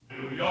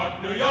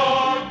York, New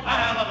York, a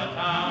hell of a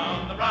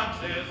town. The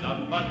Bronx is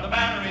up, but the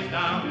Battery's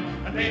down,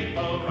 and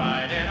people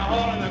ride in a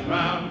hole in the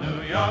ground.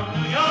 New York,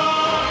 New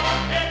York,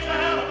 it's a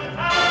hell of a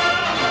town.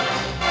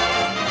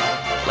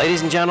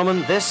 Ladies and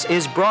gentlemen, this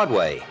is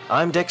Broadway.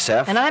 I'm Dick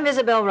Seff. And I'm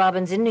Isabel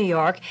Robbins in New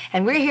York,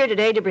 and we're here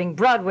today to bring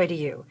Broadway to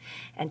you.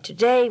 And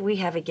today we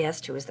have a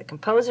guest who is the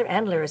composer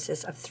and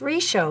lyricist of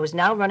 3 shows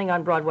now running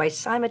on Broadway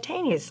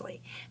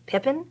simultaneously: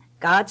 Pippin,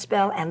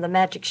 Godspell, and The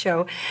Magic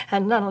Show.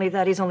 And not only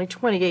that, he's only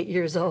 28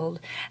 years old.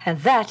 And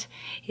that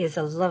is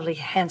a lovely,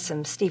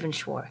 handsome Stephen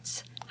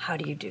Schwartz. How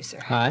do you do, sir?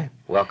 Hi.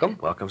 Welcome,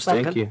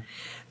 Stephen. Thank you.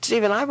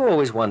 Stephen, I've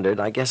always wondered,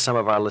 I guess some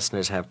of our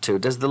listeners have too,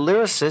 does the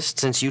lyricist,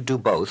 since you do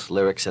both,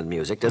 lyrics and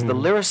music, does the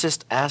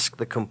lyricist ask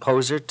the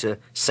composer to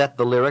set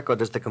the lyric, or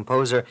does the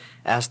composer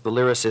ask the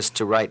lyricist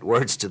to write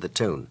words to the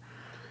tune?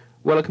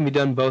 Well, it can be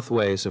done both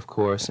ways, of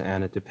course,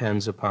 and it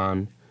depends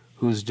upon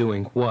who's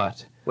doing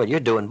what. Well, you're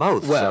doing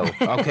both, Well,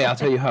 so... okay, I'll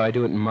tell you how I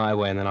do it in my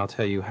way, and then I'll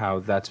tell you how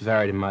that's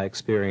varied in my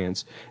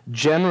experience.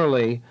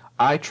 Generally,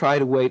 I try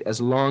to wait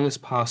as long as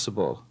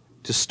possible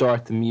to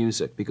start the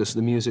music, because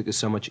the music is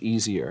so much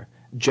easier.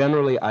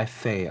 Generally, I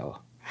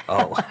fail.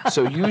 Oh.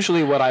 So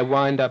usually what I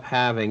wind up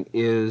having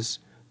is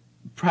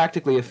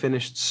practically a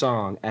finished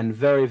song and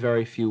very,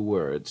 very few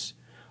words.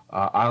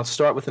 I'll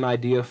start with an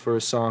idea for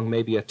a song,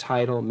 maybe a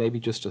title, maybe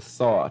just a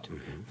thought,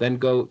 then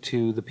go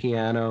to the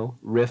piano,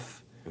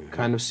 riff,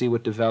 kind of see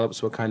what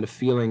develops, what kind of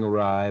feeling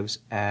arrives,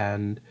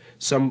 and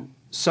some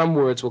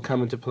words will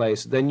come into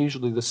place. Then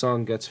usually the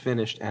song gets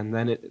finished, and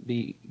then it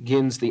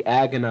begins the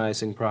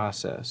agonizing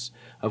process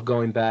of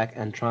going back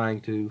and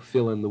trying to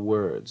fill in the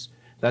words.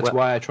 That's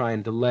why I try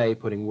and delay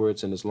putting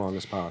words in as long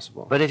as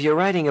possible. But if you're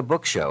writing a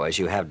book show, as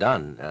you have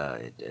done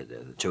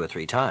 2 or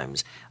 3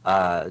 times,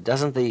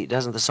 doesn't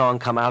the song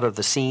come out of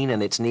the scene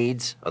and its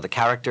needs, or the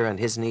character and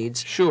his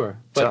needs? Sure.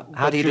 So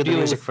how do you do the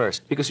music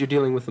first? Because you're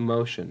dealing with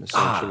emotion,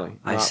 essentially.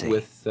 I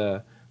see.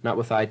 Not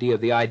with idea.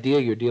 The idea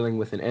you're dealing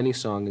with in any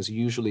song is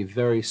usually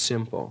very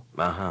simple.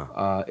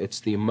 It's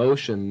the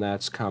emotion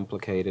that's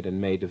complicated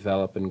and may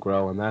develop and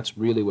grow, and that's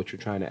really what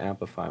you're trying to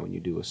amplify when you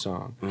do a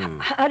song.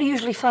 How do you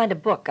usually find a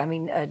book? I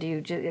mean, do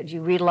you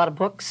read a lot of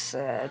books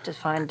to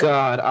find...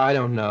 God, I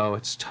don't know.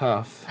 It's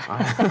tough.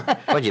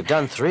 Well, you've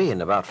done 3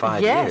 in about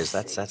 5 Yes. years.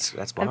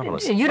 That's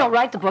marvelous. You don't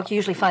write the book. You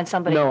usually find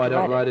somebody No, to I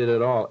don't write write it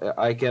at all.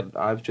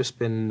 I've just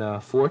been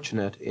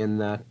fortunate in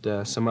that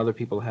some other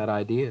people had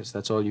ideas.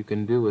 That's all you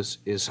can do is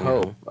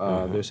hope.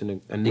 There's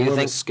an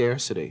enormous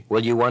scarcity.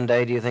 Will you one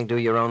day, do you think, do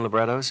your own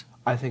librettos?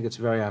 I think it's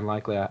very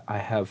unlikely. I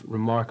have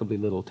remarkably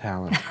little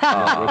talent.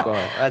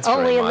 That's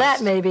Only very in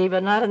modest. that, maybe,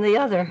 but not in the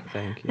other.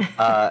 Thank you.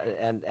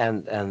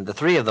 And the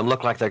 3 of them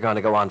look like they're going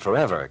to go on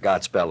forever,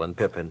 Godspell and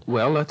Pippin.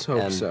 Well, let's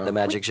hope And so. The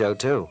Magic Show,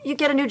 too. You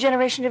get a new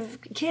generation of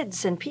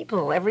kids and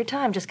people every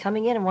time just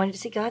coming in and wanting to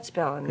see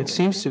Godspell. And, That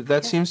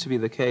seems to be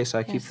the case.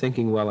 I keep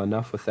thinking, well,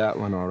 enough with that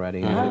one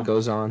already, and it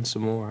goes on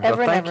some more. Ever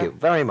Well, and thank ever. you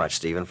very much,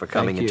 Stephen, for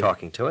coming and you.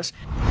 talking to us.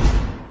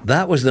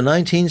 That was the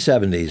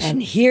 1970s.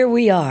 And here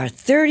we are,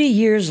 30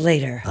 years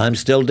later. I'm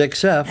still Dick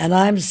Seff. And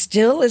I'm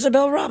still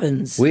Isabel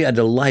Robbins. We are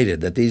delighted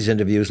that these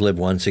interviews live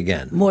once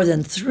again. More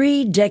than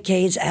 3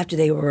 decades after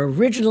they were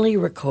originally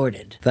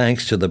recorded.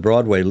 Thanks to the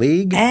Broadway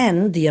League.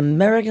 And the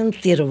American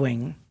Theater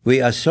Wing.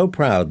 We are so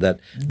proud that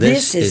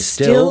this is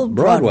still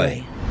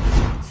Broadway.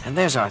 And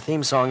there's our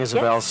theme song,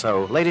 Isabel. Yes.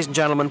 So, ladies and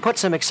gentlemen, put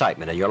some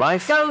excitement in your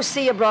life. Go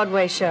see a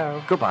Broadway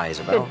show. Goodbye,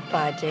 Isabel.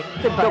 Goodbye, Dick.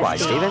 Goodbye, Goodbye,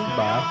 Steve. Stephen.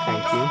 Bye.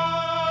 Thank you.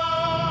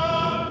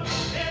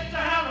 It's a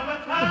hell of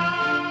a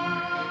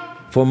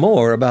town. For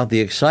more about the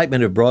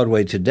excitement of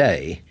Broadway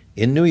today,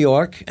 in New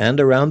York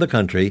and around the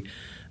country,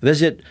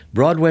 visit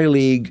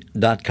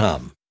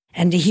BroadwayLeague.com.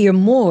 And to hear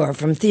more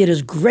from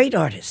theater's great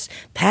artists,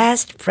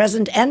 past,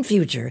 present, and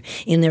future,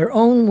 in their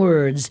own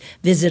words,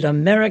 visit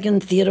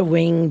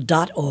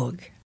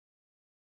AmericanTheaterWing.org.